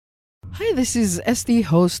Hi, this is Esty,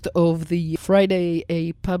 host of the Friday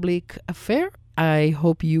A Public Affair. I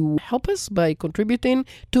hope you help us by contributing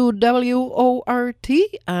to WORT,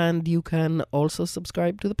 and you can also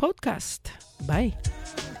subscribe to the podcast. Bye.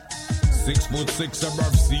 6'6"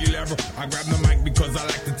 above sea level. I grab the mic because I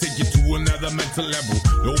like to take you to another mental level.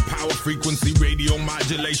 Low power frequency radio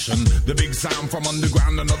modulation. The big sound from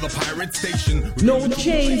underground, another pirate station. No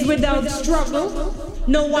change without struggle.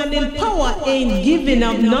 No one in power ain't giving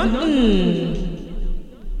up nothing.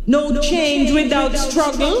 No change without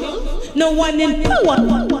struggle. No one in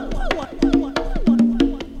power.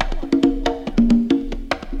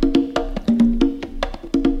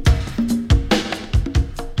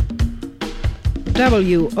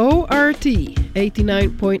 WORT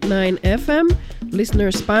 89.9 FM,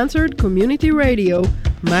 listener-sponsored community radio,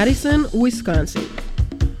 Madison, Wisconsin.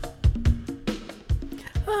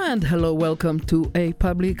 And hello, welcome to A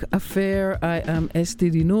Public Affair. I am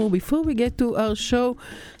Chidi. Before we get to our show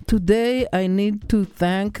today, I need to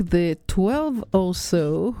thank the 12 or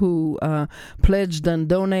so who pledged and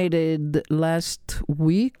donated last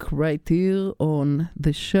week right here on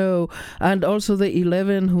the show, and also the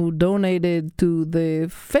 11 who donated to the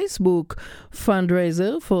Facebook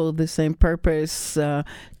fundraiser for the same purpose.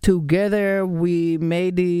 Together, we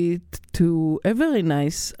made it to a very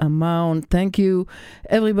nice amount. Thank you,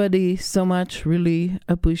 everybody, so much. Really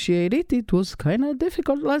appreciate it. It was kind of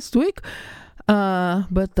difficult last week.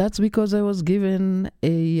 But that's because I was given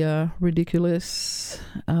a ridiculous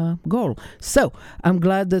goal. So I'm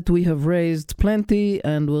glad that we have raised plenty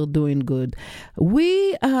and we're doing good.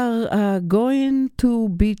 We are going to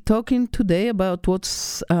be talking today about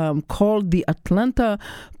what's called the Atlanta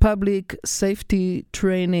Public Safety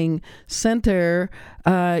Training Center.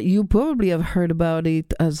 You probably have heard about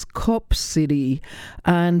it as Cop City.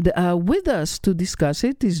 And with us to discuss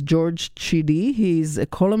it is George Chidi. He's a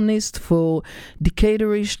columnist for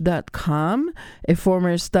Decatorish.com, a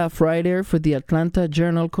former staff writer for the Atlanta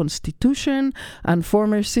Journal-Constitution, and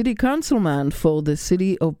former city councilman for the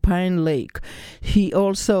city of Pine Lake. He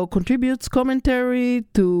also contributes commentary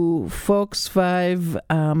to Fox 5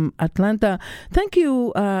 Atlanta. Thank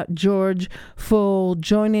you, George, for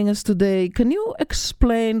joining us today. Can you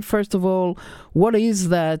explain, first of all, what is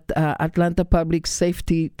that Atlanta Public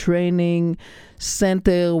Safety Training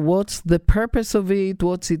Center? What's the purpose of it?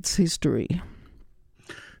 What's its history?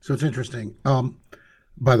 So it's interesting.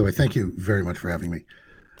 By the way, thank you very much for having me.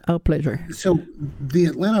 Our pleasure. So the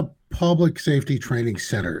Atlanta Public Safety Training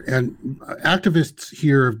Center, and activists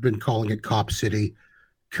here have been calling it Cop City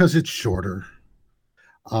because it's shorter.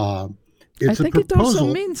 It's I think it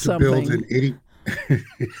also means to build an 80.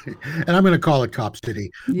 And I'm going to call it Cop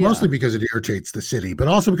City, mostly because it irritates the city, but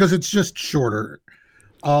also because it's just shorter.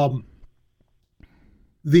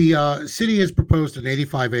 The city has proposed an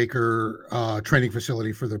 85-acre training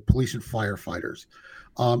facility for the police and firefighters.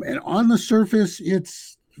 And on the surface,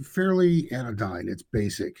 it's fairly anodyne. It's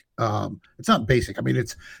basic. It's not basic. I mean,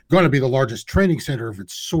 it's going to be the largest training center of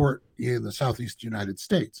its sort in the Southeast United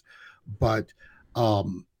States. But, I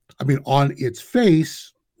mean, on its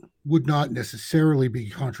face, would not necessarily be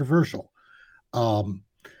controversial.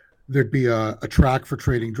 There'd be a track for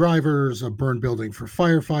training drivers, a burn building for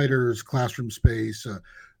firefighters, classroom space, a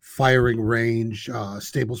firing range,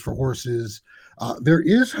 stables for horses. There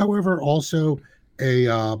is, however, also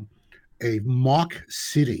a mock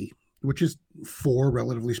city, which is 4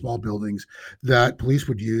 relatively small buildings that police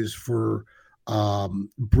would use for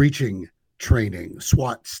breaching training,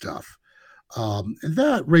 SWAT stuff. And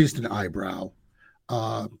that raised an eyebrow.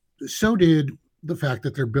 So did the fact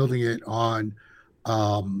that they're building it on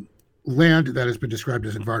land that has been described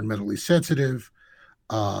as environmentally sensitive.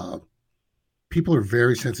 People are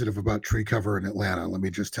very sensitive about tree cover in Atlanta, let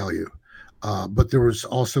me just tell you. But there was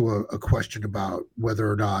also a question about whether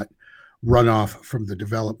or not runoff from the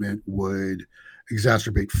development would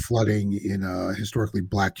exacerbate flooding in a historically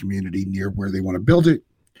Black community near where they want to build it.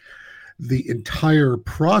 The entire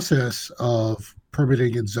process of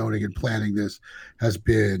permitting and zoning and planning this has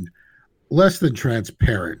been less than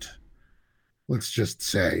transparent. Let's just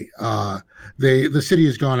say the city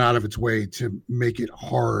has gone out of its way to make it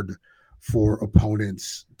hard for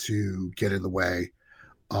opponents to get in the way.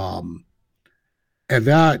 And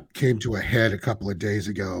that came to a head a couple of days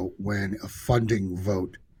ago when a funding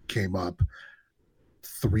vote came up.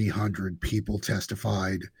 300 people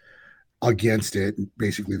testified against it. And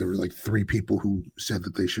basically, there were like 3 people who said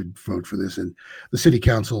that they should vote for this. And the city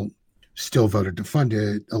council still voted to fund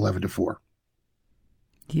it 11-4.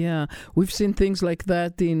 Yeah, we've seen things like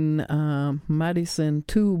that in Madison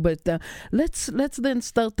too. But let's then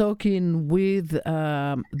start talking with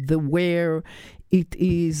the where it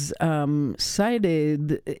is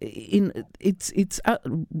sited it's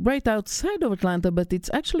right outside of Atlanta, but it's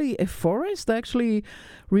actually a forest. I actually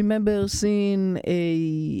remember seeing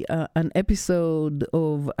an episode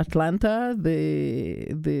of Atlanta,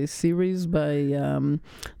 the series by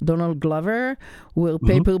Donald Glover, where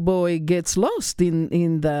Paperboy gets lost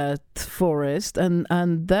in that forest,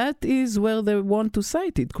 and that is where they want to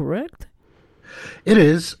site it, correct? It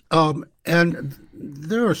is, and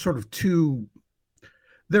there are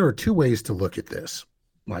two ways to look at this.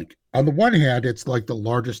 Like, on the one hand, it's like the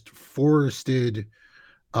largest forested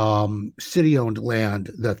city-owned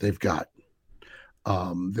land that they've got.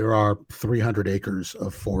 There are 300 acres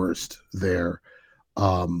of forest there.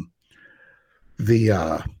 And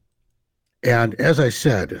as I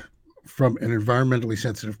said, from an environmentally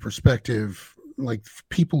sensitive perspective, like,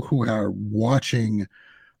 people who are watching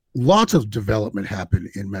lots of development happen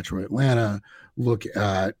in Metro Atlanta look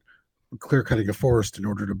at clear cutting a forest in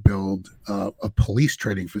order to build a police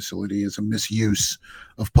training facility as a misuse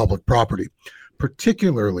of public property,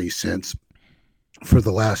 particularly since for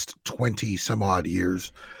the last 20 some odd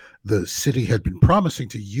years, the city had been promising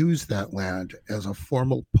to use that land as a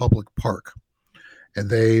formal public park, and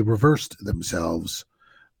they reversed themselves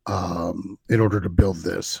in order to build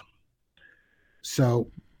this.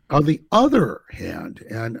 So on the other hand,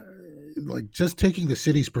 and like, just taking the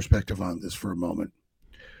city's perspective on this for a moment,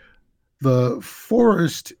 the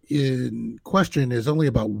forest in question is only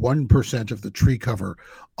about 1% of the tree cover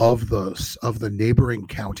of the neighboring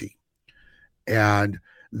county. And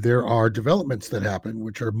there are developments that happen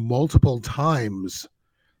which are multiple times,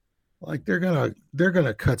 like, they're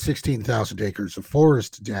gonna cut 16,000 acres of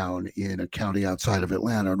forest down in a county outside of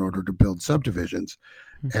Atlanta in order to build subdivisions,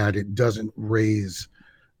 and it doesn't raise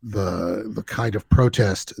the kind of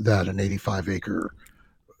protest that an 85-acre,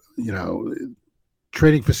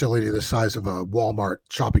 training facility the size of a Walmart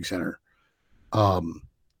shopping center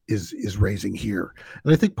is raising here.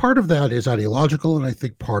 And I think part of that is ideological, and I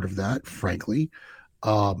think part of that, frankly,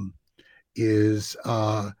 is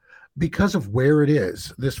because of where it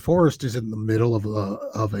is. This forest is in the middle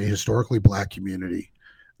of a historically Black community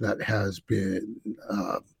that has been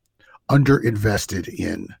underinvested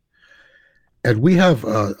in. And we have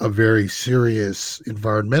a very serious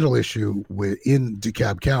environmental issue in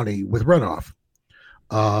DeKalb County with runoff.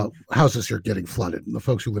 Houses are getting flooded, and the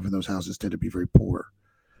folks who live in those houses tend to be very poor,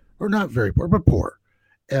 or not very poor, but poor.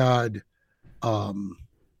 And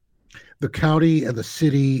the county and the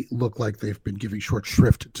city look like they've been giving short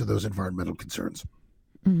shrift to those environmental concerns.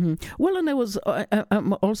 Mm-hmm. Well, and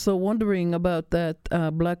I'm also wondering about that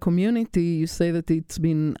Black community. You say that it's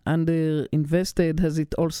been underinvested. Has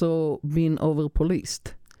it also been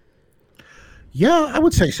over-policed? Yeah, I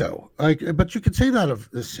would say so. But you could say that of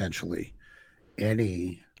essentially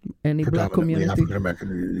any Black community, African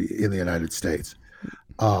American in the United States.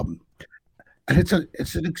 And it's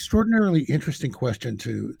an extraordinarily interesting question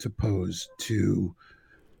to pose to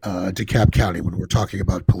DeKalb County when we're talking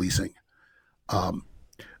about policing.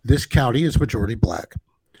 This county is majority Black.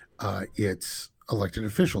 Its elected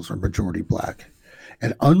officials are majority Black.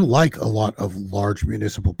 And unlike a lot of large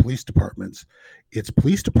municipal police departments, its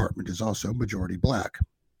police department is also majority Black.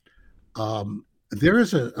 There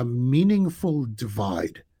is a meaningful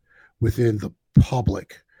divide within the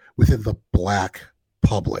Black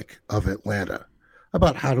public of Atlanta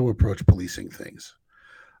about how to approach policing things.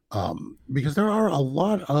 Because there are a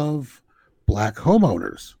lot of Black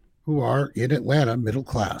homeowners who are in Atlanta middle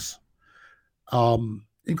class,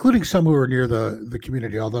 including some who are near the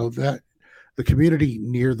community, although that the community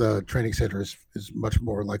near the training center is much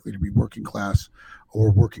more likely to be working class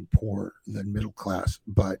or working poor than middle class.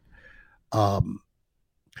 But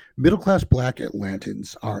middle class Black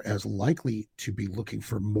Atlantans are as likely to be looking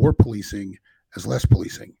for more policing as less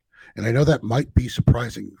policing. And I know that might be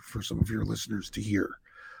surprising for some of your listeners to hear.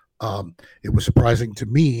 It was surprising to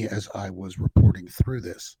me as I was reporting through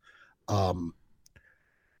this.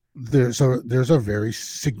 There's a very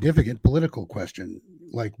significant political question,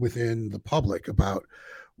 like, within the public, about,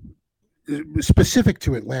 specific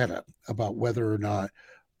to Atlanta, about whether or not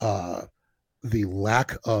the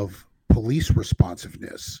lack of police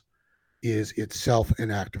responsiveness is itself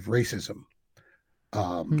an act of racism.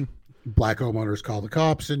 Black homeowners call the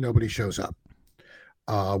cops and nobody shows up.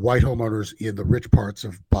 White homeowners in the rich parts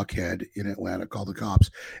of Buckhead in Atlanta call the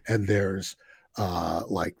cops, and there's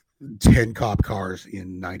like 10 cop cars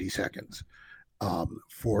in 90 seconds.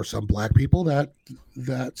 For some Black people, that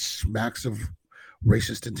smacks of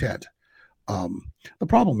racist intent. The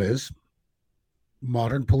problem is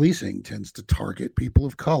modern policing tends to target people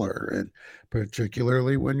of color, and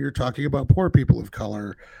particularly when you're talking about poor people of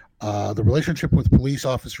color, The relationship with police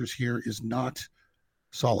officers here is not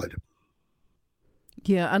solid.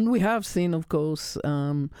 Yeah, and we have seen, of course,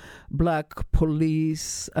 black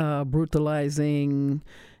police brutalizing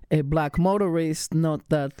a black motorist not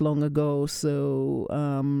that long ago. So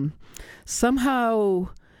somehow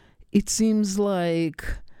it seems like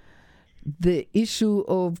the issue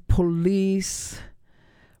of police,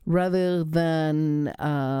 rather than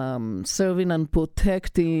serving and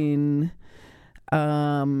protecting,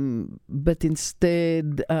 but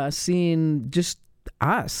instead seeing just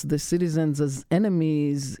us, the citizens, as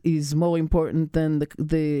enemies, is more important than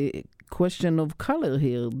the question of color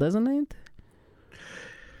here, doesn't it?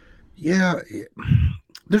 Yeah,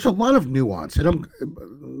 there's a lot of nuance, and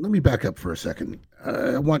let me back up for a second.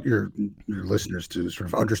 I want your listeners to sort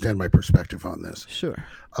of understand my perspective on this. Sure.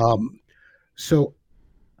 So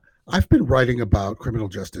I've been writing about criminal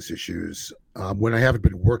justice issues when I haven't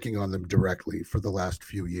been working on them directly for the last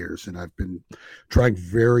few years, and I've been trying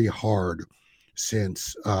very hard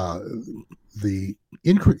since there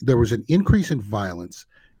was an increase in violence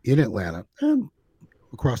in Atlanta and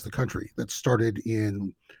across the country that started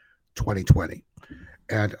in 2020.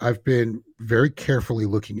 And I've been very carefully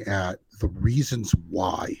looking at the reasons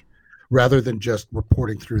why, rather than just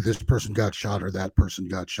reporting through this person got shot or that person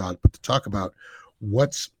got shot, but to talk about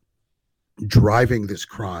what's driving this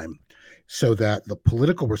crime so that the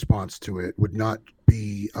political response to it would not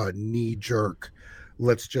be a knee-jerk,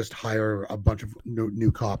 let's just hire a bunch of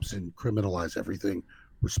new cops and criminalize everything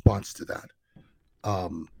response to that.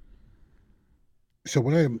 So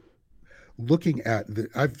when I'm looking at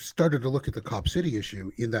I've started to look at the Cop City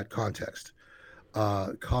issue in that context.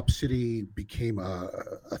 Cop City became a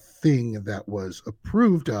thing that was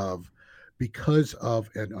approved of because of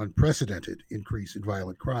an unprecedented increase in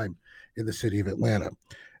violent crime in the city of Atlanta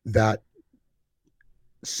that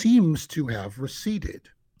seems to have receded.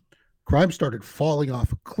 Crime started falling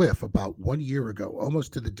off a cliff about 1 year ago,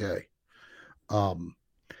 almost to the day. And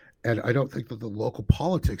I don't think that the local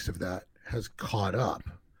politics of that has caught up.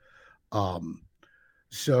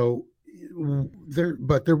 So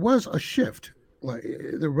there was a shift. Like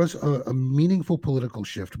there was a meaningful political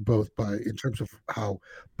shift, both in terms of how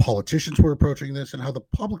politicians were approaching this and how the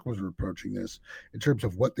public was approaching this, in terms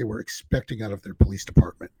of what they were expecting out of their police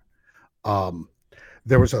department.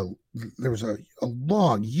 There was a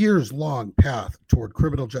long, years long path toward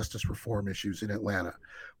criminal justice reform issues in Atlanta,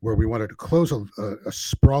 where we wanted to close a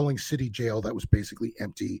sprawling city jail that was basically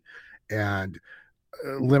empty, and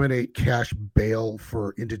eliminate cash bail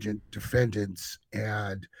for indigent defendants,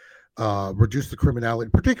 and reduce the criminality,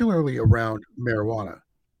 particularly around marijuana.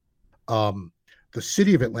 The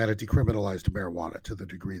city of Atlanta decriminalized marijuana to the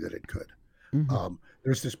degree that it could. Mm-hmm.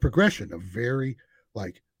 There's this progression of very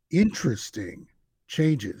interesting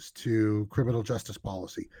changes to criminal justice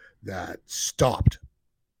policy that stopped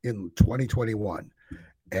in 2021.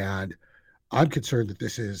 And I'm concerned that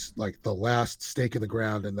this is like the last stake in the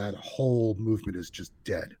ground, and that whole movement is just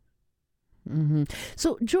dead. Mm-hmm.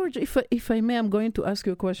 So, George, if I may, I'm going to ask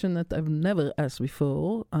you a question that I've never asked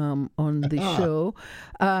before on the show,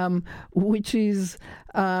 which is,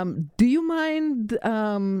 do you mind,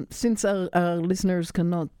 since our listeners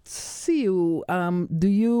cannot see you, do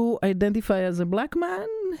you identify as a black man?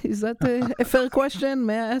 Is that a fair question?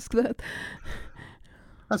 May I ask that?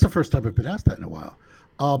 That's the first time I've been asked that in a while.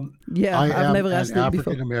 I've never asked it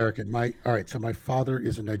before. African American. So my father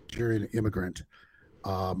is a Nigerian immigrant.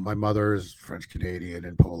 My mother is French Canadian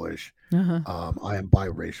and Polish. Uh-huh. I am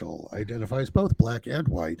biracial. I identify as both black and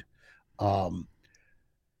white. I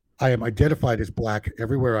am identified as black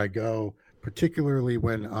everywhere I go, particularly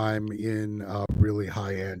when I'm in a really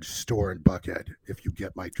high-end store in Buckhead, if you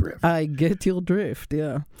get my drift. I get your drift,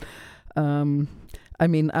 yeah. I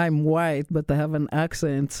mean, I'm white, but I have an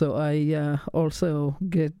accent, so I also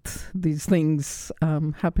get these things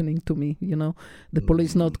happening to me, The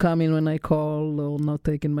police not coming when I call or not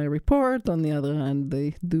taking my report. On the other hand,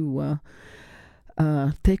 they do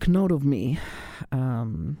take note of me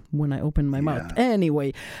when I open my mouth.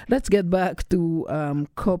 Anyway, let's get back to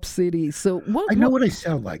Cop City. So I know what I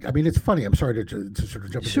sound like. I mean, it's funny. I'm sorry to sort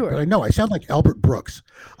of jump in, sure. But I know I sound like Albert Brooks.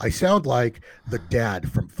 I sound like the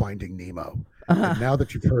dad from Finding Nemo. And now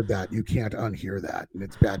that you've heard that, you can't unhear that, and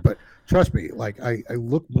it's bad. But trust me, like I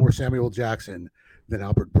look more Samuel Jackson than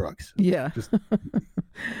Albert Brooks. Yeah. Just do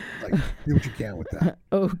what you can with that.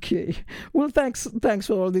 Okay. Well, thanks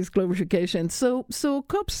for all these clarifications. So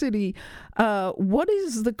Cop City, what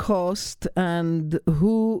is the cost and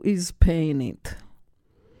who is paying it?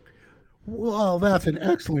 Well, that's an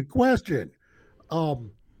excellent question. On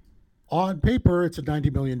paper, it's a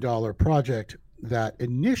 $90 million project that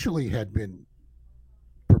initially had been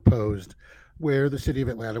proposed where the city of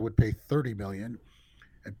Atlanta would pay 30 million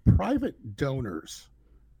and private donors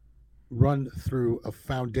run through a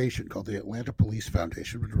foundation called the Atlanta Police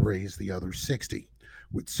Foundation would raise the other 60,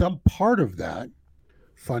 with some part of that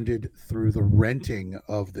funded through the renting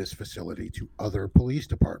of this facility to other police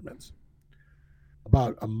departments.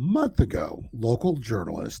 About a month ago, local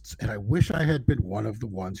journalists, and I wish I had been one of the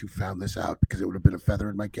ones who found this out because it would have been a feather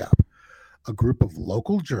in my cap, a group of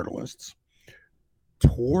local journalists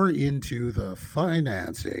tore into the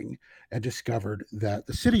financing and discovered that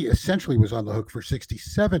the city essentially was on the hook for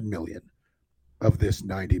 67 million of this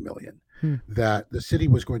 90 million. That the city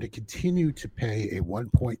was going to continue to pay a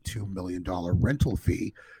 $1.2 million rental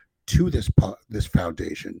fee to this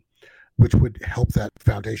foundation, which would help that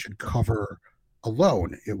foundation cover a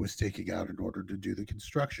loan it was taking out in order to do the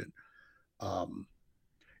construction.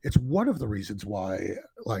 It's one of the reasons why,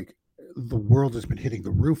 like, the world has been hitting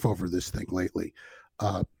the roof over this thing lately.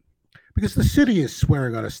 Because the city is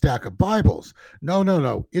swearing on a stack of Bibles.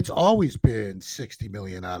 No. It's always been 60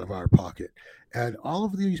 million out of our pocket. And all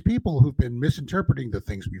of these people who've been misinterpreting the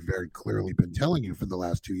things we've very clearly been telling you for the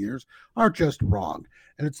last 2 years are just wrong.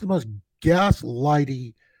 And it's the most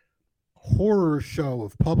gaslighty horror show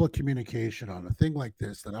of public communication on a thing like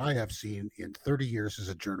this that I have seen in 30 years as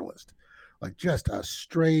a journalist. Like, just a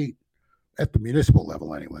straight, at the municipal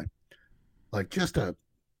level anyway, like just a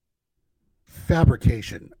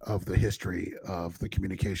fabrication of the history of the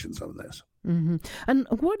communications on this. Mm-hmm. And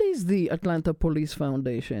what is the Atlanta Police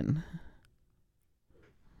Foundation?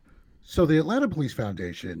 So the Atlanta Police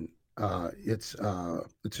Foundation, it's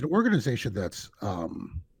an organization that's how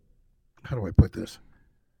do I put this?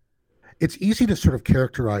 It's easy to sort of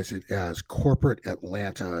characterize it as corporate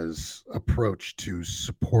Atlanta's approach to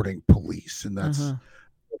supporting police, and that's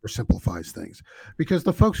oversimplifies things, because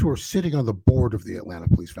the folks who are sitting on the board of the Atlanta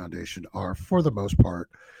Police Foundation are, for the most part,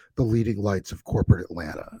 the leading lights of corporate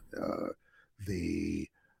Atlanta. The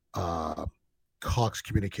Cox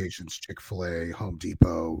Communications, Chick-fil-A, Home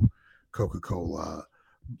Depot, Coca-Cola,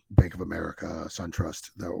 Bank of America, SunTrust,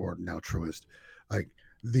 or now Truist. Like,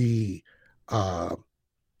 the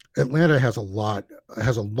Atlanta has a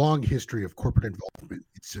long history of corporate involvement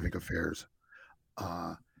in civic affairs.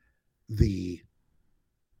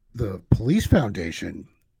 The police foundation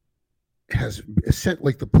has set,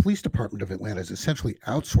 like, the police department of Atlanta has essentially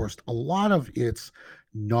outsourced a lot of its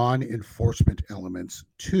non-enforcement elements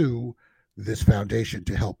to this foundation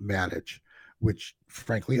to help manage, which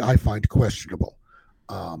frankly I find questionable.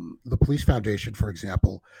 The police foundation, for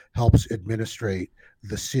example, helps administrate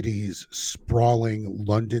the city's sprawling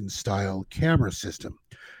London-style camera system.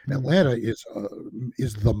 Atlanta is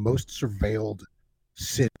the most surveilled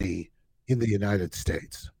city in the United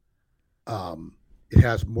States. It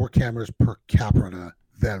has more cameras per capita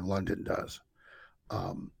than London does.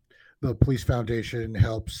 The police foundation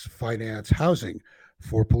helps finance housing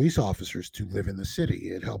for police officers to live in the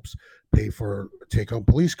city. It helps pay for take-home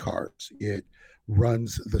police cars. It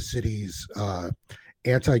runs the city's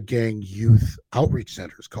anti-gang youth outreach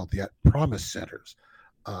centers called the Promise Centers.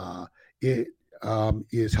 It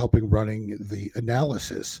is helping running the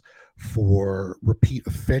analysis for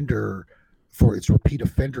its repeat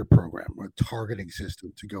offender program, a targeting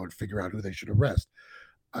system to go and figure out who they should arrest.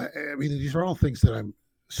 I mean, these are all things that I'm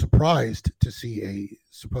surprised to see a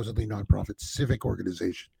supposedly nonprofit civic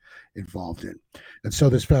organization involved in. And so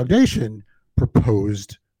this foundation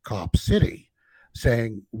proposed Cop City,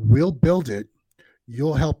 saying, we'll build it,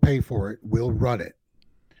 you'll help pay for it, we'll run it.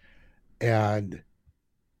 And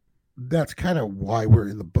that's kind of why we're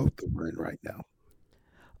in the boat that we're in right now.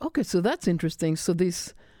 Okay, so that's interesting. So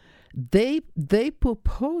this, they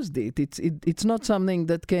proposed it. It's not something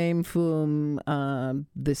that came from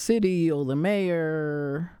the city or the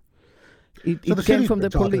mayor. It came from the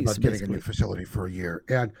police. About getting a new facility for a year,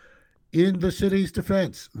 and in the city's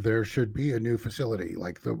defense, there should be a new facility.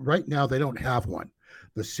 Like, right now, they don't have one.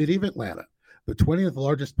 The city of Atlanta, the 20th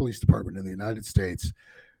largest police department in the United States,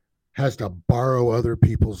 has to borrow other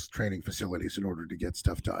people's training facilities in order to get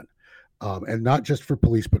stuff done. And not just for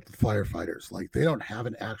police, but for firefighters. Like, they don't have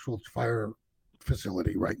an actual fire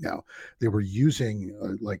facility right now. They were using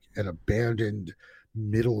like an abandoned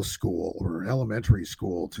middle school or elementary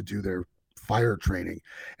school to do their fire training.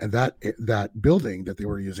 And that building that they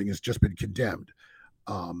were using has just been condemned.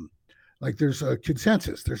 Like, there's a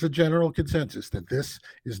consensus. There's a general consensus that this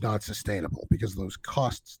is not sustainable because those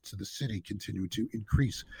costs to the city continue to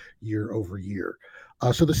increase year over year.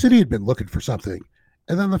 So the city had been looking for something.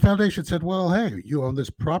 And then the foundation said, well, hey, you own this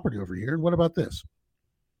property over here, and what about this?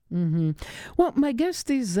 Hmm. Well, my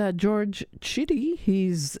guest is George Chidi.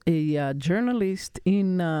 He's a journalist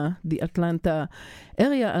in the Atlanta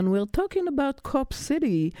area, and we're talking about Cop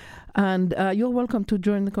City. And you're welcome to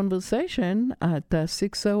join the conversation at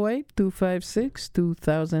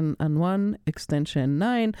 608-256-2001, extension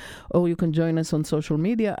 9, or you can join us on social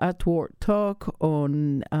media at War Talk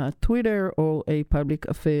on Twitter or A Public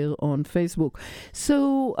Affair on Facebook.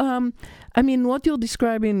 So, I mean, what you're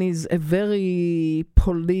describing is a very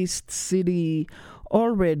policed city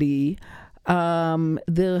already.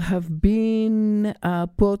 There have been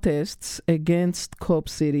protests against Cop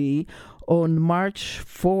City. On March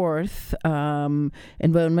 4th,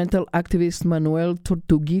 environmental activist Manuel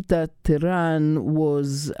Tortuguita Terran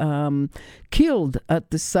was killed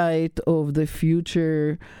at the site of the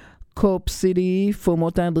future Cop City. From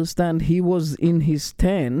what I understand, he was in his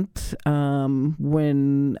tent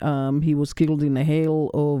when he was killed in a hail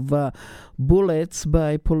of bullets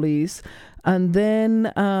by police. And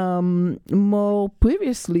then more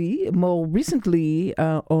recently,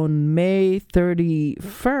 on May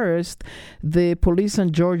 31st, the police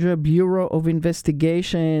and Georgia Bureau of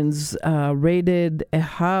Investigations raided a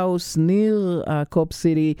house near Cop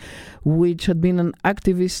City, which had been an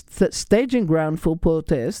activist staging ground for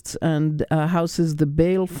protests, and houses the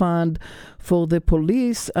bail fund for the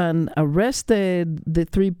police, and arrested the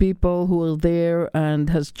 3 people who were there and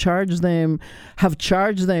have charged them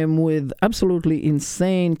with absolutely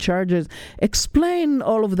insane charges. Explain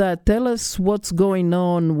all of that. Tell us what's going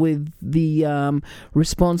on with the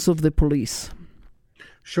response of the police.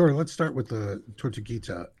 Sure. Let's start with the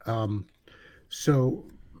Tortuguita. So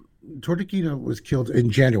Tortuguita was killed in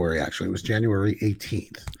January, actually. It was January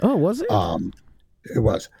 18th. Oh, was it? It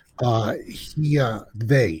was.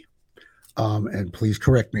 They, and please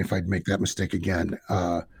correct me if I'd make that mistake again,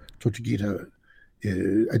 Tortuguita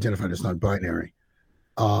identified as non-binary.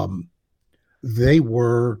 They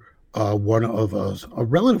were one of a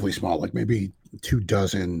relatively small, like maybe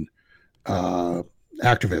 24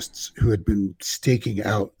 activists who had been staking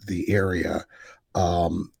out the area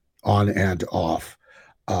on and off.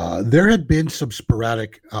 There had been some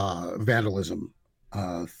sporadic vandalism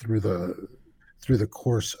through the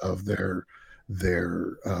course of their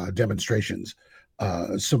demonstrations.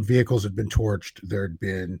 Some vehicles had been torched. There had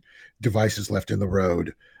been devices left in the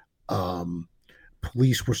road.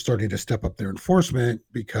 Police were starting to step up their enforcement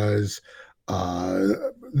because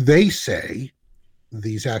they say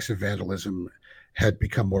these acts of vandalism had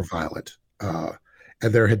become more violent. And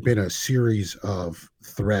there had been a series of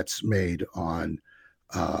threats made on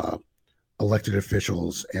elected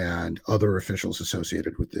officials and other officials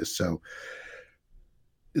associated with this. So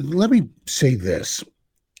let me say this.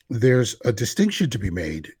 There's a distinction to be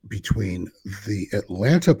made between the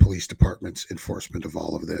Atlanta Police Department's enforcement of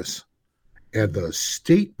all of this and the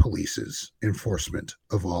state police's enforcement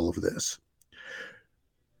of all of this.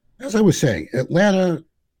 As I was saying, Atlanta,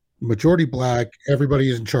 majority Black,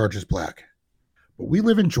 everybody in charge is Black. But we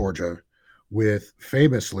live in Georgia with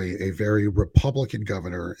famously a very Republican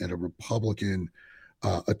governor and a Republican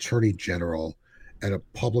attorney general and a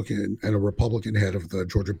Republican head of the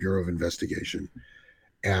Georgia Bureau of Investigation.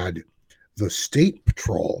 And the state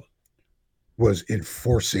patrol was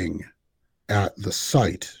enforcing at the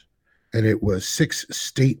site. And it was 6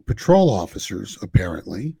 state patrol officers,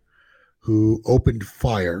 apparently, who opened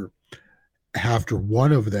fire after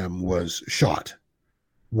one of them was shot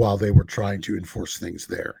while they were trying to enforce things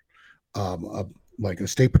there. Like a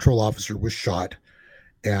state patrol officer was shot,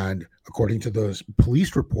 and according to those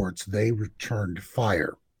police reports, they returned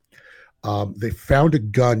fire. They found a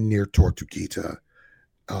gun near Tortuguita,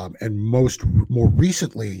 and more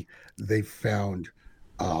recently, they found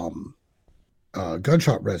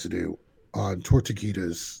gunshot residue on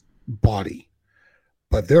Tortuguita's body.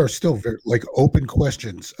 But there are still very open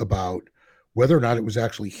questions about whether or not it was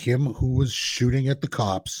actually him who was shooting at the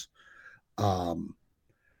cops. The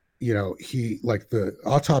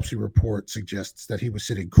autopsy report suggests that he was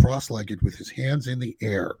sitting cross-legged with his hands in the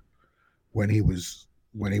air when he was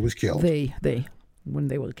killed. When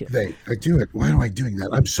they were killed. I do it. Why am I doing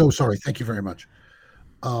that? I'm so sorry. Thank you very much.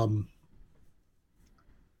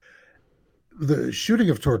 The shooting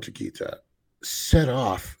of Tortuguita set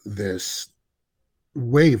off this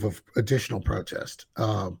wave of additional protest,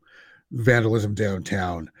 vandalism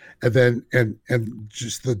downtown, and then and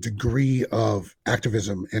just the degree of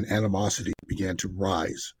activism and animosity began to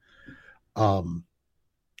rise.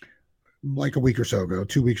 Like a week or so ago,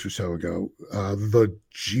 2 weeks or so ago, the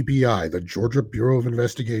GBI, the Georgia Bureau of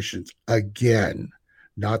Investigations, again,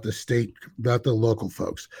 not the local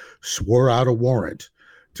folks, swore out a warrant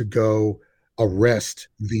to go arrest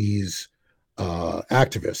these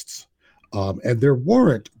activists. And their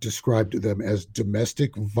warrant described them as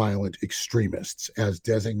domestic violent extremists, as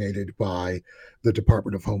designated by the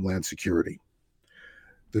Department of Homeland Security.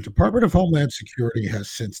 The Department of Homeland Security has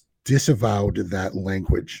since disavowed that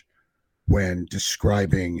language when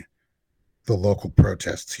describing the local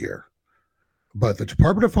protests here. But the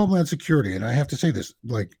Department of Homeland Security, and I have to say this,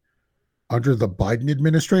 like under the Biden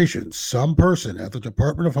administration, some person at the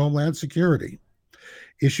Department of Homeland Security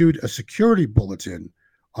issued a security bulletin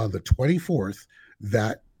on the 24th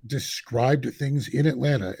that described things in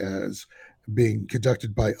Atlanta as being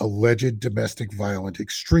conducted by alleged domestic violent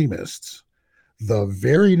extremists. The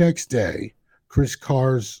very next day, Chris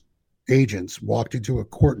Carr's agents walked into a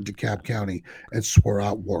court in DeKalb County and swore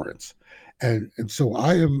out warrants. And so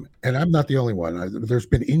I'm not the only one. There's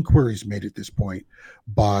been inquiries made at this point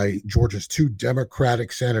by Georgia's two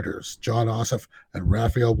Democratic senators, John Ossoff and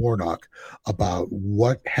Raphael Warnock, about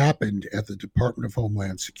what happened at the Department of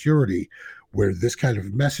Homeland Security where this kind of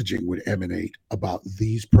messaging would emanate about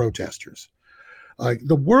these protesters. Like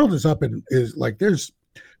the world is up and is like there's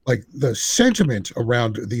like the sentiment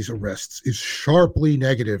around these arrests is sharply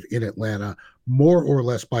negative in Atlanta, more or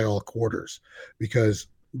less by all quarters, because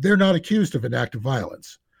they're not accused of an act of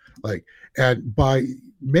violence. And by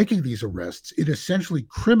making these arrests, it essentially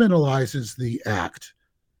criminalizes the act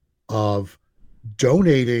of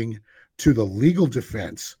donating to the legal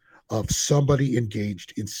defense of somebody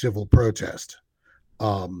engaged in civil protest.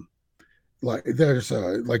 That is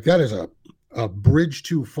a bridge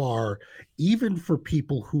too far, even for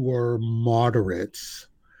people who are moderates,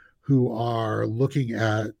 who are looking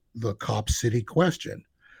at the Cop City question.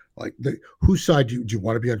 Whose side do you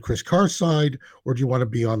want to be on? Chris Carr's side, or do you want to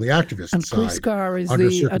be on the activist and side? Chris Carr is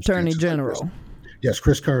the Attorney General. Yes,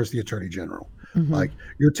 Chris Carr is the Attorney General. Mm-hmm.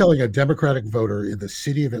 You're telling a Democratic voter in the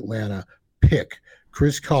city of Atlanta, pick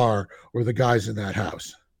Chris Carr or the guys in that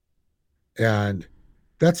house. And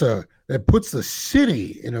that puts the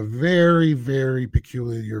city in a very, very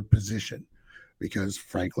peculiar position, because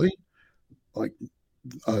frankly,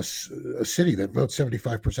 a city that votes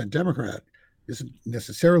 75% Democrat isn't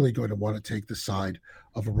necessarily going to want to take the side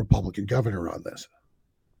of a Republican governor on this.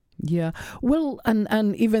 Yeah. Well,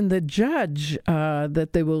 and even the judge that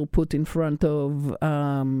they will put in front of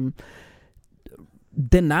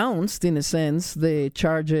denounced, in a sense, the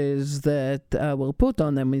charges that were put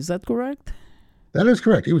on them. Is that correct? That is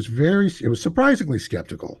correct. It was surprisingly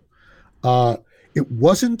skeptical. It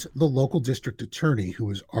wasn't the local district attorney who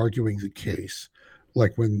was arguing the case,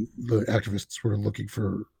 like when the activists were looking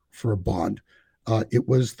for a bond. It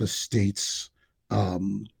was the state's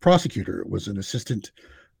prosecutor. It was an assistant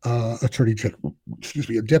attorney general,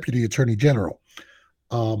 a deputy attorney general.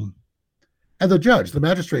 And the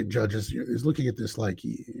magistrate judge is looking at this like,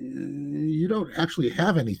 you don't actually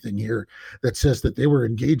have anything here that says that they were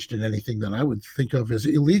engaged in anything that I would think of as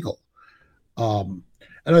illegal. And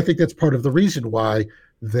I think that's part of the reason why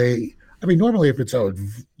normally if it's a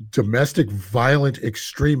domestic violent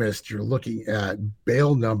extremist, you're looking at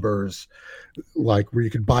bail numbers like where you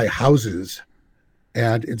can buy houses.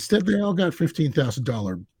 And instead they all got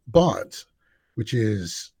 $15,000 bonds, which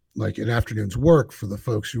is like an afternoon's work for the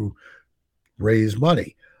folks who raise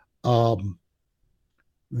money.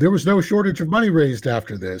 There was no shortage of money raised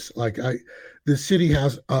after this. The city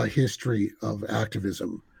has a history of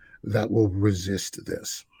activism that will resist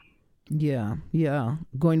this. Yeah.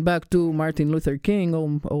 Going back to Martin Luther King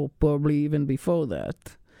or probably even before that.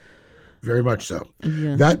 Very much so.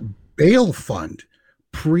 Yeah. That bail fund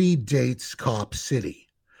predates Cop City.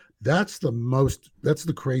 That's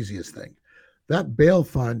the craziest thing. That bail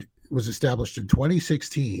fund was established in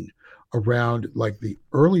 2016 around the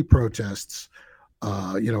early protests,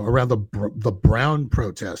 around the Brown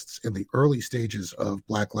protests in the early stages of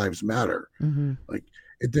Black Lives Matter. Mm-hmm.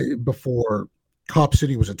 Before Cop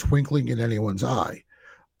City was a twinkling in anyone's eye.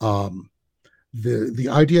 The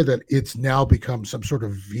idea that it's now become some sort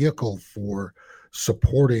of vehicle for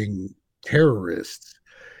supporting terrorists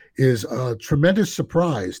is a tremendous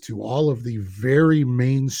surprise to all of the very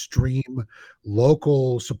mainstream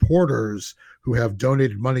local supporters who have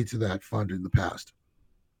donated money to that fund in the past.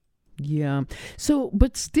 Yeah. So,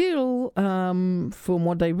 but still, from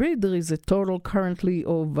what I read, there is a total currently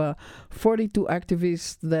of 42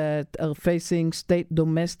 activists that are facing state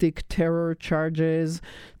domestic terror charges,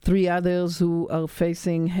 3 others who are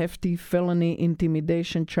facing hefty felony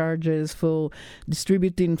intimidation charges for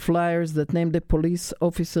distributing flyers that name the police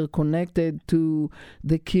officer connected to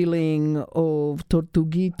the killing of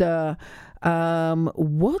Tortuguita.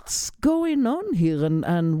 What's going on here,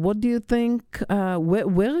 and what do you think?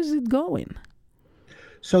 Where is it going?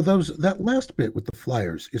 So that last bit with the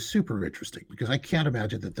flyers is super interesting because I can't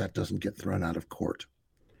imagine that doesn't get thrown out of court.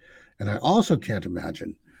 And I also can't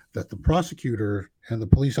imagine that the prosecutor and the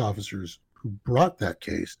police officers who brought that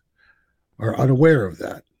case are unaware of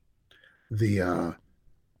that. The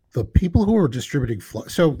the people who are distributing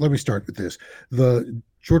so let me start with this. The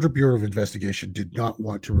Georgia Bureau of Investigation did not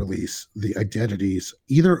want to release the identities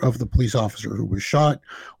either of the police officer who was shot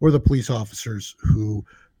or the police officers who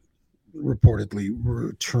reportedly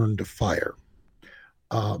returned to fire.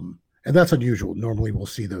 And that's unusual. Normally we'll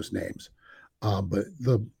see those names. But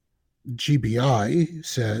the GBI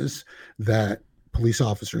says that police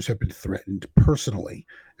officers have been threatened personally,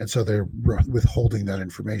 and so they're withholding that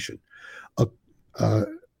information.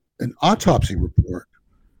 An autopsy report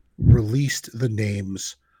released the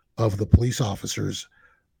names of the police officers,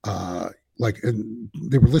 and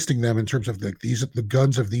they were listing them in terms of the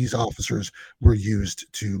guns of these officers were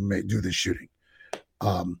used to do this shooting.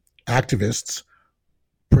 Activists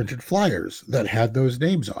printed flyers that had those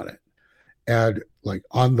names on it. And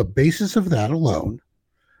on the basis of that alone,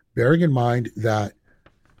 bearing in mind that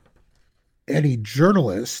any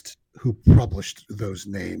journalist who published those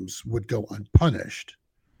names would go unpunished,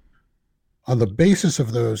 on the basis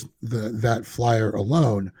of that flyer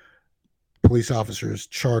alone, police officers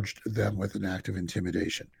charged them with an act of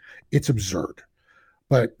intimidation. It's absurd.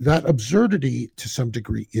 But that absurdity, to some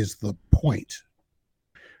degree, is the point.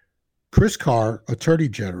 Chris Carr, Attorney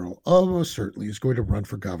General, almost certainly is going to run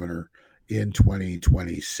for governor in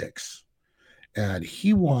 2026. And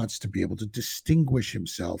he wants to be able to distinguish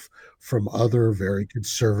himself from other very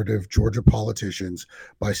conservative Georgia politicians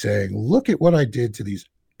by saying, look at what I did to these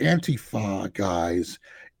Antifa guys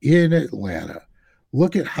in Atlanta.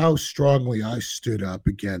 Look at how strongly I stood up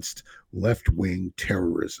against left-wing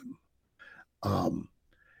terrorism.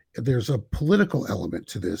 There's a political element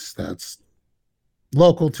to this that's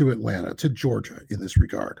local to Atlanta, to Georgia in this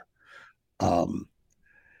regard. And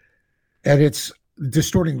it's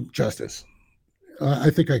distorting justice. I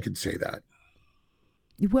think I could say that.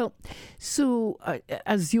 Well, so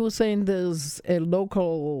as you were saying, there's a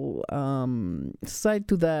local side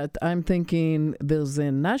to that. I'm thinking there's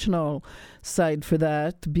a national side for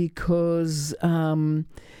that because, the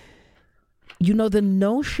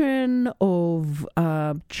notion of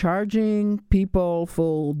charging people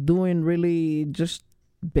for doing really just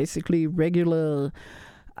basically regular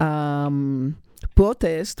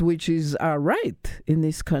protest, which is our right in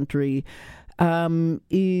this country,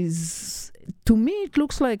 is, to me, it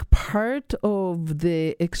looks like part of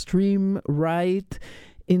the extreme right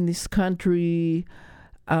in this country,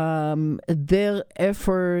 their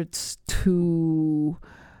efforts to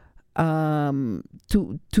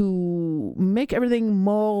make everything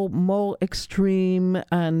more extreme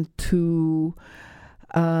and to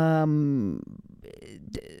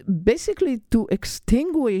basically to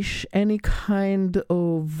extinguish any kind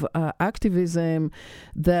of activism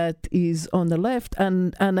that is on the left.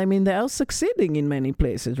 And I mean, they are succeeding in many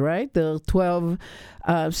places, right? There are 12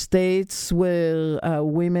 states where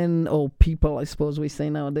women or people, I suppose we say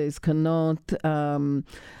nowadays, cannot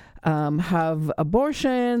have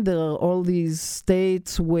abortion. There are all these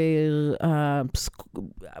states where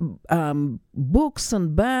books are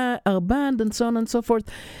banned and so on and so forth.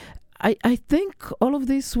 I think all of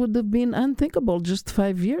this would have been unthinkable just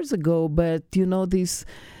 5 years ago, but this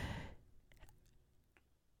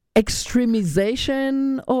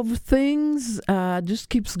extremization of things just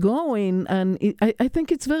keeps going, and I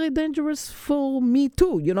think it's very dangerous for me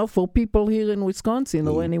too, for people here in Wisconsin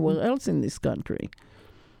or anywhere else in this country.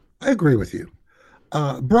 I agree with you.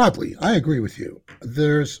 Broadly, I agree with you.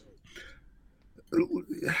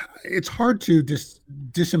 It's hard to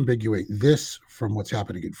disambiguate this from what's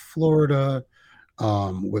happening in Florida,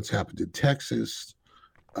 what's happened in Texas,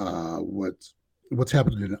 what's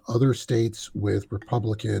happened in other states with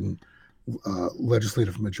Republican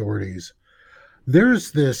legislative majorities.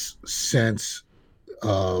 There's this sense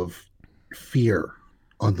of fear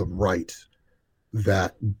on the right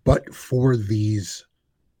that, but for these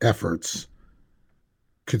efforts,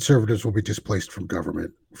 conservatives will be displaced from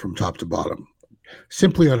government from top to bottom,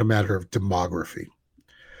 simply on a matter of demography.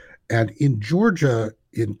 And in Georgia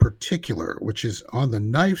in particular, which is on the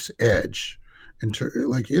knife's edge,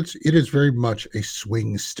 it is very much a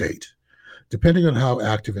swing state. Depending on how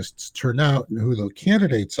activists turn out and who the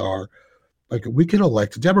candidates are, we can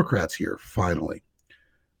elect Democrats here, finally.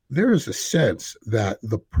 There is a sense that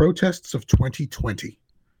the protests of 2020,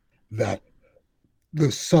 that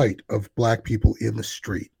the sight of Black people in the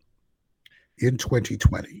street in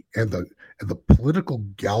 2020 and the political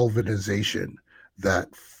galvanization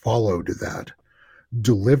that followed that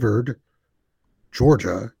delivered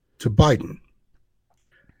Georgia to Biden.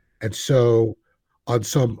 And so on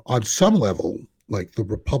some level, like the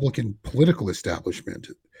Republican political establishment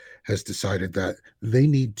has decided that they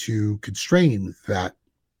need to constrain that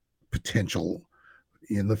potential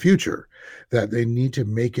in the future, that they need to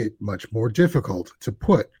make it much more difficult to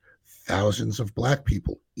put thousands of Black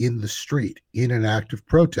people in the street in an active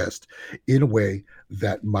protest in a way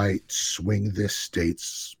that might swing this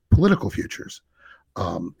state's political futures.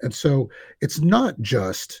 And so it's not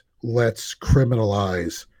just let's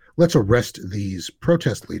arrest these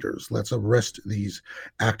protest leaders, let's arrest these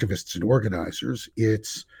activists and organizers.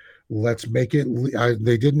 It's let's make it,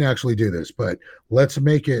 they didn't actually do this, but let's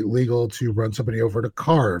make it legal to run somebody over in a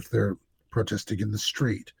car if they're protesting in the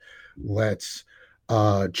street. Let's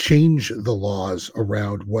change the laws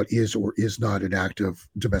around what is or is not an act of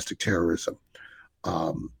domestic terrorism.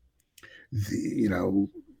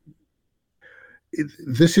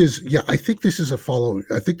 This is, I think this is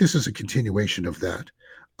a continuation of that.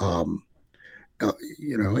 And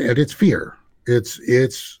it's fear. It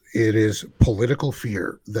is political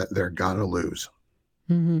fear that they're gonna lose.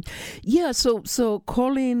 Mm-hmm. Yeah, so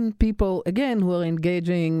calling people, again, who are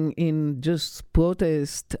engaging in just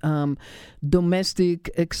protest, domestic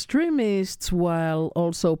extremists, while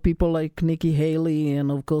also people like Nikki Haley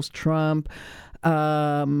and, of course, Trump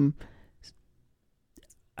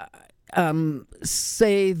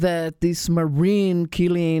say that this Marine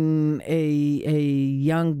killing a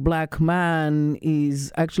young Black man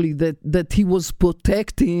is actually that he was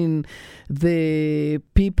protecting the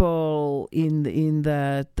people in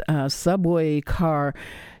that subway car.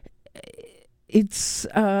 It's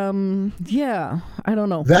I don't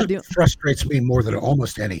know. That frustrates me more than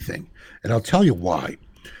almost anything, and I'll tell you why.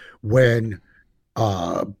 When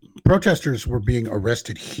protesters were being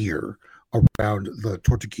arrested here around the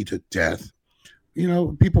Tortuguita death,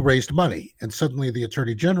 people raised money, and suddenly the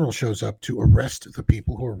Attorney General shows up to arrest the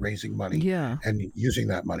people who are raising money and using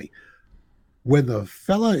that money. When the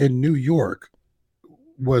fella in New York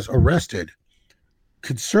was arrested,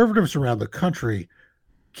 conservatives around the country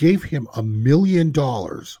gave him $1 million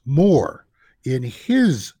more in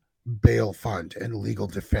his bail fund and legal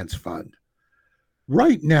defense fund.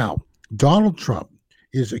 Right now, Donald Trump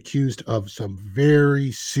is accused of some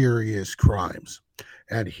very serious crimes.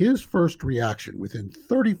 And his first reaction within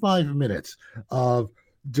 35 minutes of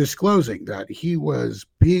disclosing that he was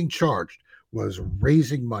being charged was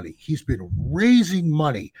raising money. He's been raising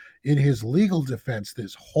money in his legal defense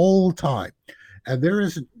this whole time. And there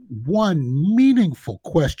isn't one meaningful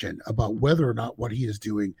question about whether or not what he is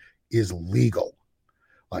doing is legal.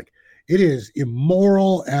 Like, it is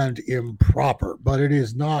immoral and improper, but it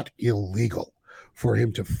is not illegal for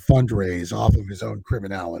him to fundraise off of his own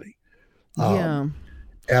criminality. And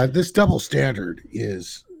this double standard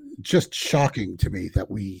is just shocking to me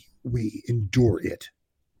that we endure it.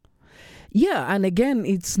 Yeah, and again,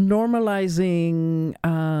 it's normalizing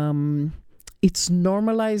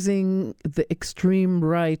the extreme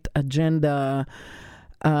right agenda,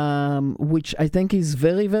 which I think is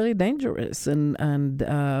very, very dangerous and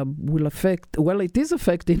will affect, it is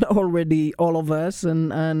affecting already all of us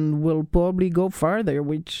and will probably go farther,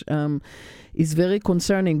 which is very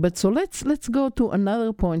concerning. But so let's go to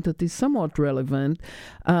another point that is somewhat relevant.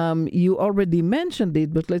 You already mentioned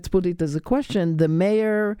it, but let's put it as a question. The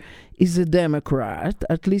mayor is a Democrat.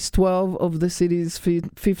 At least 12 of the city's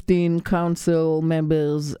 15 council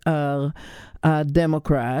members are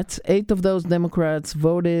Democrats. 8 of those Democrats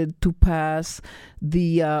voted to pass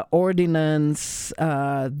the ordinance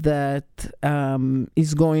that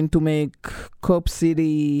is going to make Cop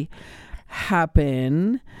City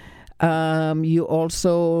happen. You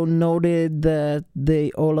also noted that they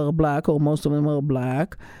all are Black, or most of them are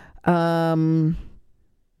Black.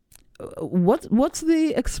 What's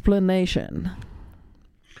the explanation?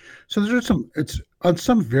 So it's on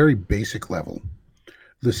some very basic level.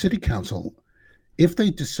 The city council, if they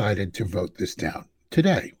decided to vote this down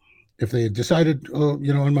today, if they had decided,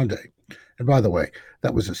 on Monday, and by the way,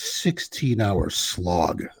 that was a 16-hour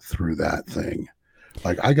slog through that thing.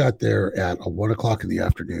 Like, I got there at 1:00 in the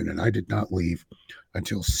afternoon, and I did not leave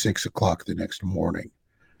until 6:00 the next morning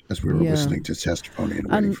as we were listening to testimony and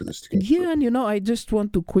waiting for this to get through. And I just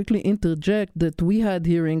want to quickly interject that we had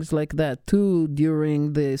hearings like that too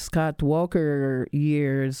during the Scott Walker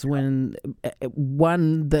years, when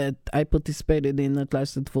one that I participated in that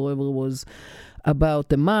lasted forever was about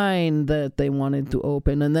the mine that they wanted to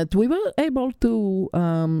open, and that we were able to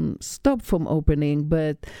stop from opening,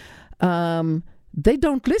 but they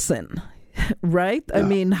don't listen, right? Yeah. I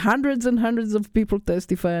mean, hundreds and hundreds of people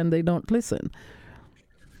testify and they don't listen.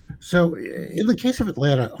 So in the case of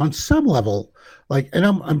Atlanta, on some level, and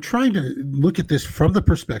I'm trying to look at this from the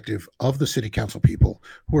perspective of the city council people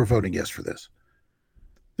who are voting yes for this.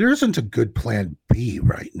 There isn't a good plan B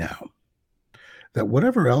right now. That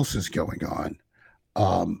whatever else is going on,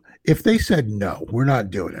 if they said no, we're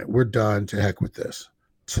not doing it, we're done, to heck with this,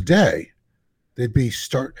 today, they'd be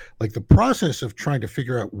the process of trying to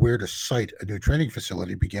figure out where to site a new training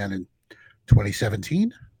facility began in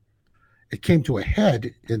 2017. It came to a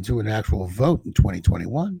head into an actual vote in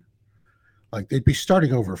 2021. They'd be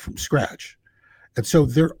starting over from scratch. And so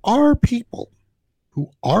there are people who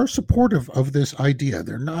are supportive of this idea.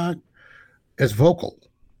 They're not as vocal.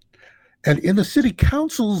 And in the city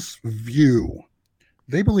council's view,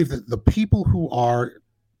 they believe that the people who are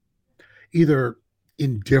either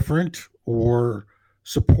indifferent or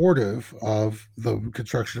supportive of the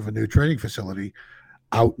construction of a new training facility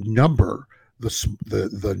outnumber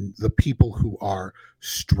the people who are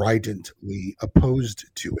stridently opposed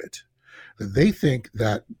to it. They think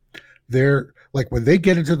that they're when they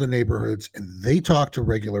get into the neighborhoods and they talk to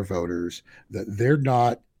regular voters, that they're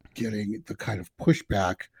not getting the kind of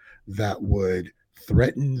pushback that would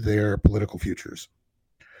threaten their political futures,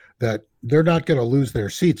 that they're not going to lose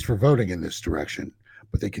their seats for voting in this direction,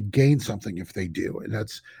 but they could gain something if they do. And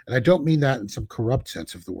I don't mean that in some corrupt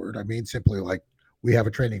sense of the word. I mean simply we have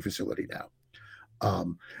a training facility now.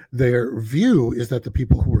 Their view is that the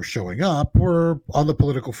people who were showing up were on the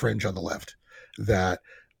political fringe on the left, that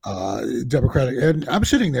Democratic, and I'm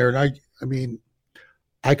sitting there and I mean,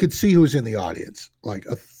 I could see who was in the audience.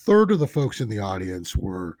 A third of the folks in the audience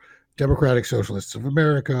were Democratic Socialists of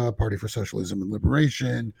America, Party for Socialism and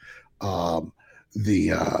Liberation,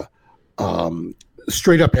 the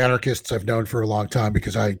straight up anarchists I've known for a long time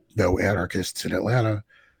because I know anarchists in Atlanta.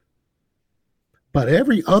 But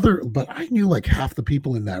I knew half the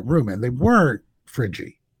people in that room, and they weren't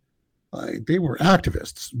fringy. They were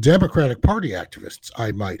activists, Democratic Party activists,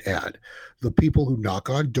 I might add. The people who knock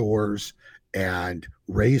on doors and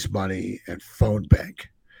raise money and phone bank.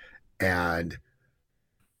 And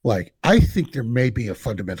I think there may be a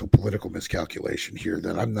fundamental political miscalculation here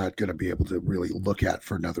that I'm not going to be able to really look at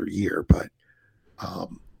for another year, but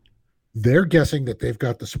they're guessing that they've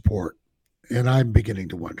got the support, and I'm beginning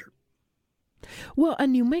to wonder. Well,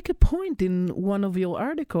 and you make a point in one of your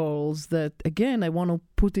articles that, again, I want to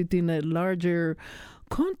put it in a larger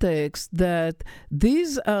context, that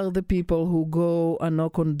these are the people who go and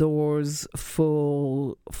knock on doors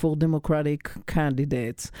for Democratic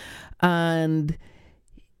candidates. And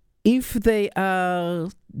if they are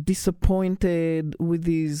disappointed with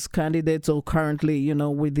these candidates, or currently,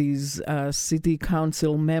 with these city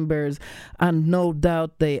council members, and no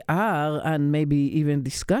doubt they are, and maybe even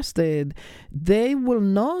disgusted, they will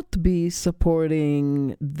not be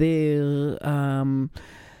supporting their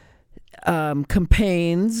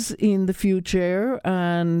campaigns in the future,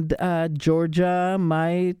 and Georgia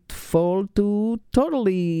might fall to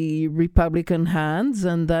totally Republican hands,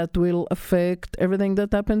 and that will affect everything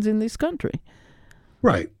that happens in this country.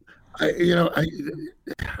 Right.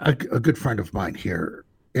 A good friend of mine here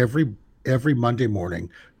every Monday morning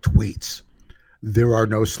tweets, "There are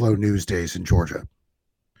no slow news days in Georgia,"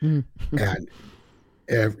 and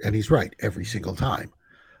he's right every single time.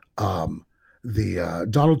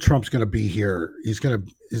 Donald Trump's going to be here.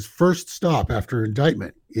 His first stop after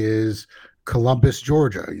indictment is Columbus,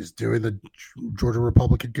 Georgia. He's doing the Georgia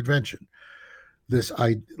Republican Convention.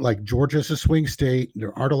 Georgia's a swing state.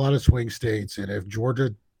 There aren't a lot of swing states. And if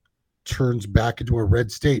Georgia turns back into a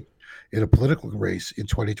red state in a political race in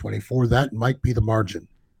 2024, that might be the margin.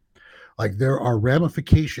 There are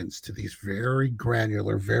ramifications to these very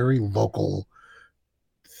granular, very local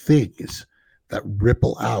things that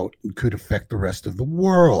ripple out and could affect the rest of the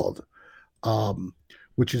world,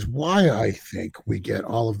 which is why I think we get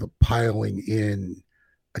all of the piling in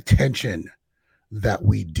attention that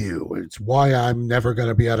we do. It's why I'm never going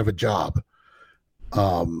to be out of a job.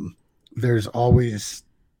 There's always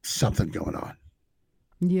something going on.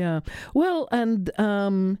 Yeah. Well, and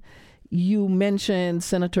you mentioned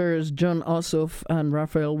Senators John Ossoff and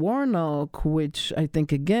Raphael Warnock, which I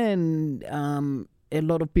think, again, a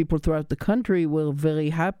lot of people throughout the country were very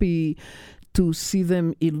happy to see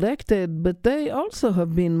them elected, but they also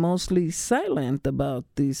have been mostly silent about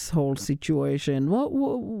this whole situation.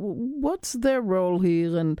 What's their role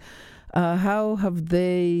here, and how have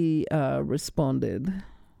they responded?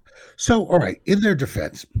 So, all right, in their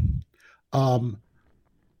defense,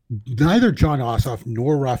 neither John Ossoff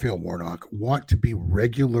nor Raphael Warnock want to be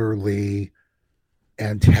regularly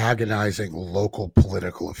antagonizing local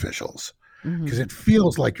political officials, because it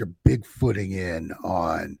feels like you're bigfooting in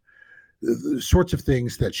on the sorts of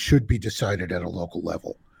things that should be decided at a local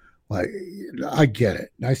level. Like, I get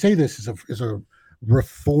it. And I say this as a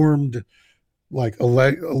reformed, like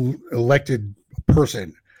elected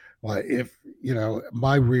person. Like, if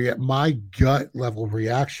my gut level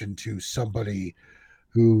reaction to somebody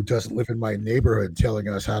who doesn't live in my neighborhood telling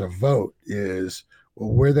us how to vote is,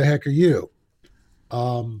 well, where the heck are you?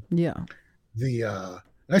 Yeah. And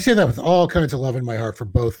I say that with all kinds of love in my heart for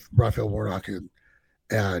both Raphael Warnock and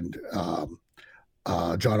John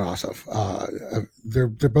Ossoff. They're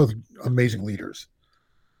both amazing leaders.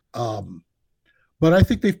 But I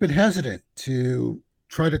think they've been hesitant to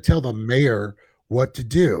try to tell the mayor what to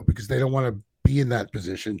do because they don't want to be in that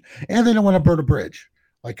position, and they don't want to burn a bridge.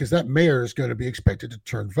 Like, because that mayor is going to be expected to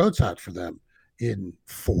turn votes out for them in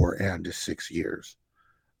 4 and 6 years.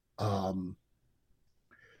 But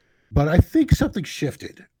I think something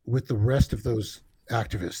shifted with the rest of those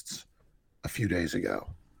activists a few days ago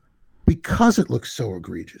because it looks so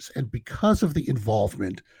egregious and because of the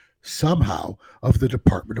involvement somehow of the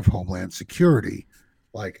Department of Homeland Security.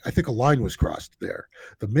 Like, I think a line was crossed there.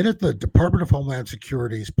 The minute the Department of Homeland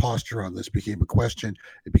Security's posture on this became a question,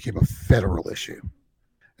 it became a federal issue.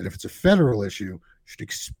 And if it's a federal issue, you should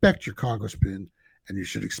expect your congressmen and you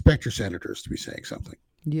should expect your senators to be saying something.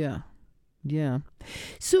 Yeah. Yeah.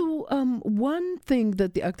 So one thing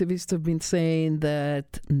that the activists have been saying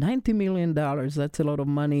that $90 million, that's a lot of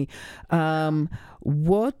money.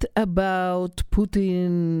 What about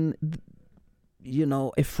putting,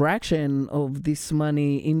 a fraction of this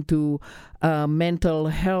money into mental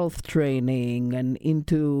health training and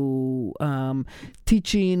into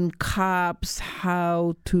teaching cops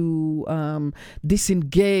how to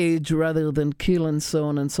disengage rather than kill and so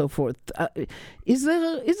on and so forth? Is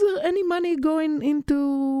there any money going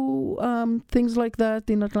into things like that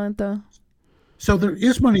in Atlanta? So there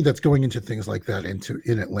is money that's going into things like that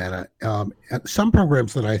in Atlanta. And some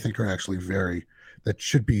programs that I think are actually that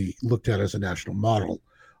should be looked at as a national model,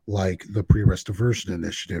 like the Pre-Arrest Diversion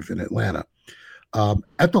Initiative in Atlanta.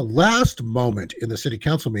 At the last moment in the city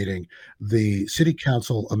council meeting, the city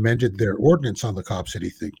council amended their ordinance on the Cop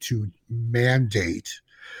City thing to mandate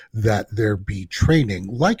that there be training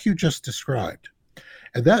like you just described.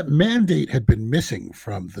 And that mandate had been missing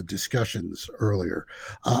from the discussions earlier.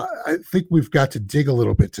 I think we've got to dig a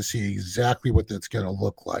little bit to see exactly what that's going to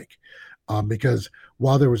look like. Because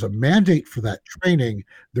while there was a mandate for that training,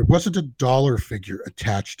 there wasn't a dollar figure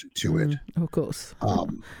attached to it. Of course.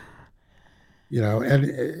 And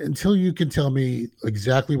until you can tell me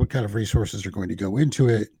exactly what kind of resources are going to go into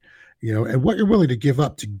it, and what you're willing to give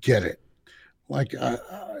up to get it, like I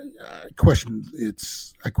question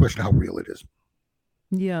how real it is.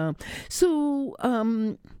 Yeah. So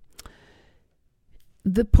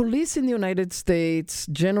the police in the United States,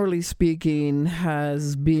 generally speaking,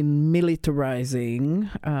 has been militarizing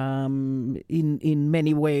in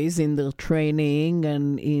many ways in their training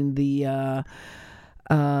and in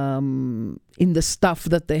the stuff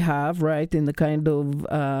that they have, right? In the kind of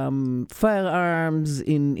firearms,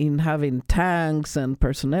 in having tanks and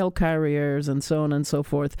personnel carriers and so on and so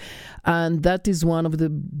forth. And that is one of the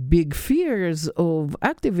big fears of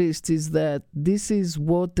activists, is that this is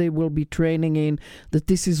what they will be training in, that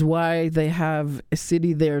this is why they have a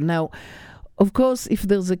city there. Now, of course, if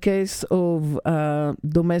there's a case of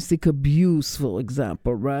domestic abuse, for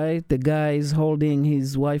example, right? The guy is holding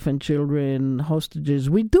his wife and children hostages.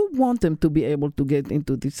 We do want them to be able to get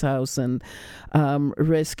into this house and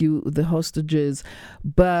rescue the hostages.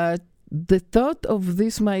 But the thought of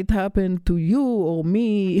this might happen to you or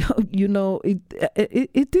me,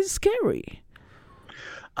 it is scary.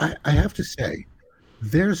 I have to say,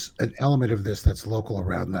 there's an element of this that's local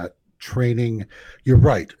around that training. You're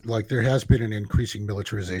right. Like, there has been an increasing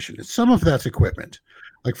militarization. Some of that's equipment.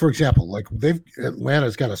 Like, for example,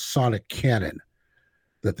 Atlanta's got a sonic cannon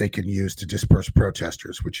that they can use to disperse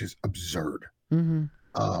protesters, which is absurd.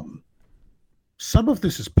 Mm-hmm. Some of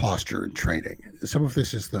this is posture and training. Some of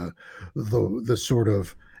this is the sort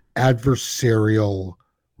of adversarial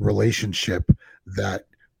relationship that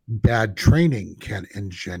bad training can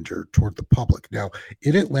engender toward the public. Now,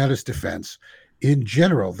 in Atlanta's defense, in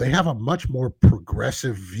general, they have a much more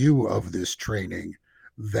progressive view of this training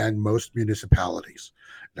than most municipalities.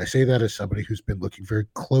 And I say that as somebody who's been looking very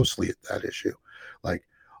closely at that issue.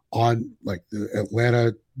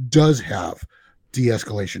 Atlanta does have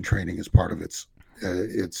de-escalation training as part of its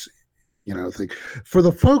thing. For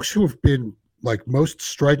the folks who have been most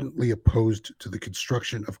stridently opposed to the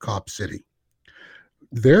construction of Cop City,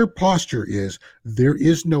 their posture is there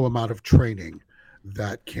is no amount of training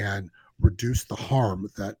that can reduce the harm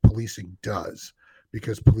that policing does,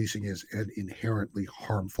 because policing is an inherently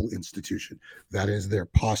harmful institution. That is their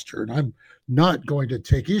posture. And I'm not going to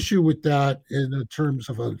take issue with that in the terms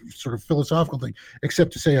of a sort of philosophical thing,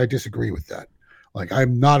 except to say I disagree with that. Like,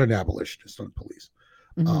 I'm not an abolitionist on police.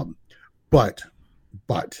 But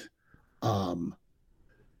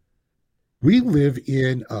we live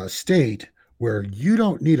in a state where you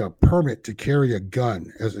don't need a permit to carry a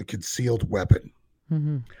gun as a concealed weapon.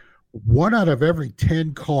 1 out of every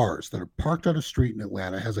 10 cars that are parked on a street in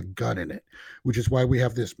Atlanta has a gun in it, which is why we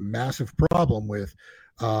have this massive problem with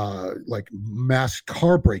like mass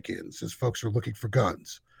car break-ins as folks are looking for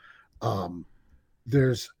guns.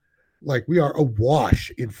 There's like, we are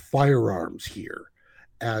awash in firearms here.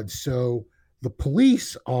 And so the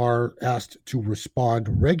police are asked to respond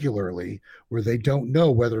regularly where they don't know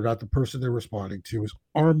whether or not the person they're responding to is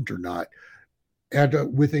armed or not.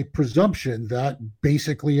 And with a presumption that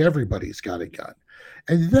basically everybody's got a gun.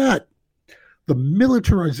 And that, the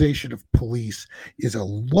militarization of police is a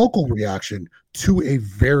local reaction to a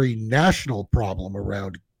very national problem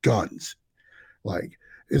around guns. Like,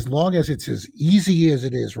 as long as it's as easy as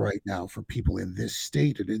it is right now for people in this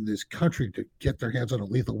state and in this country to get their hands on a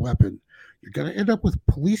lethal weapon, you're going to end up with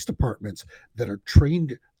police departments that are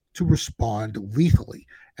trained to respond lethally.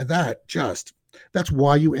 And that's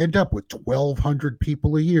why you end up with 1,200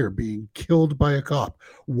 people a year being killed by a cop.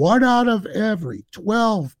 1 out of every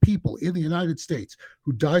 12 people in the United States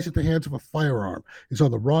who dies at the hands of a firearm is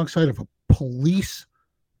on the wrong side of a police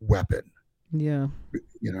weapon. Yeah.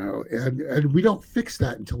 You know, and we don't fix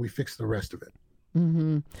that until we fix the rest of it.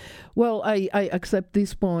 Well, I accept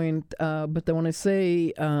this point, but I want to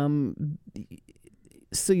say,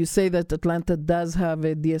 so you say that Atlanta does have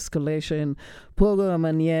a de-escalation program,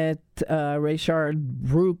 and yet Rayshard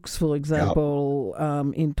Brooks, for example,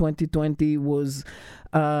 in 2020 was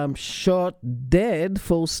shot dead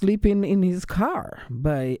for sleeping in his car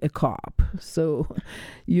by a cop. So,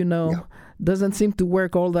 you know, doesn't seem to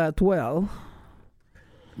work all that well.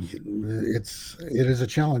 It is a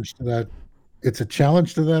challenge to that. It's a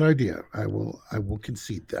challenge to that idea. I will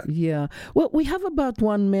concede that. Yeah. Well, we have about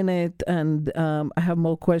 1 minute, and I have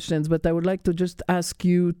more questions, but I would like to just ask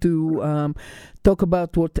you to talk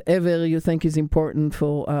about whatever you think is important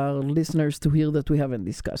for our listeners to hear that we haven't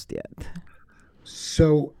discussed yet.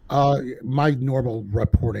 So my normal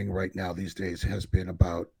reporting right now these days has been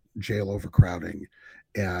about jail overcrowding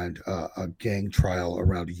and a gang trial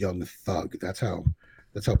around a young thug. That's how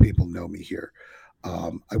people know me here.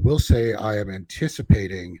 I will say I am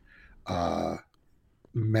anticipating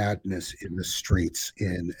madness in the streets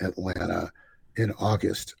in Atlanta in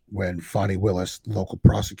August when Fonnie Willis, local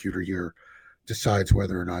prosecutor here, decides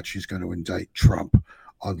whether or not she's going to indict Trump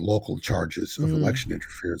on local charges of election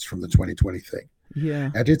interference from the 2020 thing.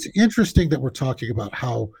 Yeah. And it's interesting that we're talking about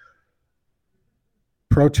how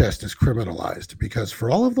protest is criminalized, because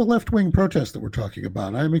for all of the left-wing protests that we're talking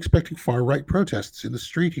about, I'm expecting far-right protests in the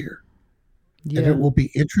street here. Yeah. And it will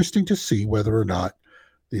be interesting to see whether or not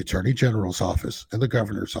the Attorney General's office and the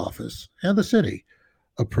governor's office and the city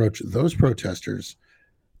approach those protesters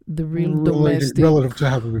relative to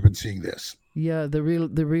how we've been seeing this. Yeah, the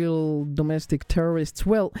real domestic terrorists.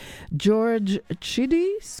 Well, George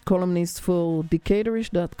Chidi, columnist for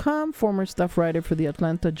Decatorish.com, former staff writer for the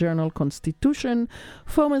Atlanta Journal-Constitution,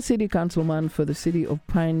 former city councilman for the city of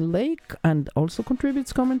Pine Lake, and also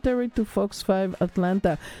contributes commentary to Fox 5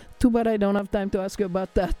 Atlanta. Too bad I don't have time to ask you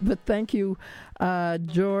about that, but thank you,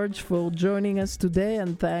 George, for joining us today,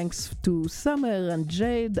 and thanks to Summer and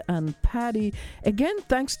Jade and Patty. Again,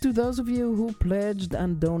 thanks to those of you who pledged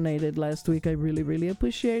and donated last week. I really, really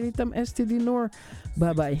appreciate it. I'm STD Noor.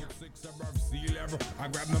 Bye-bye. I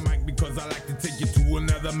grab the mic because I like to take you to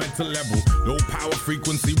another mental level. Low power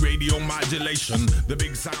frequency radio modulation. The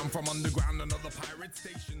big sound from underground, another pirate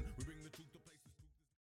station.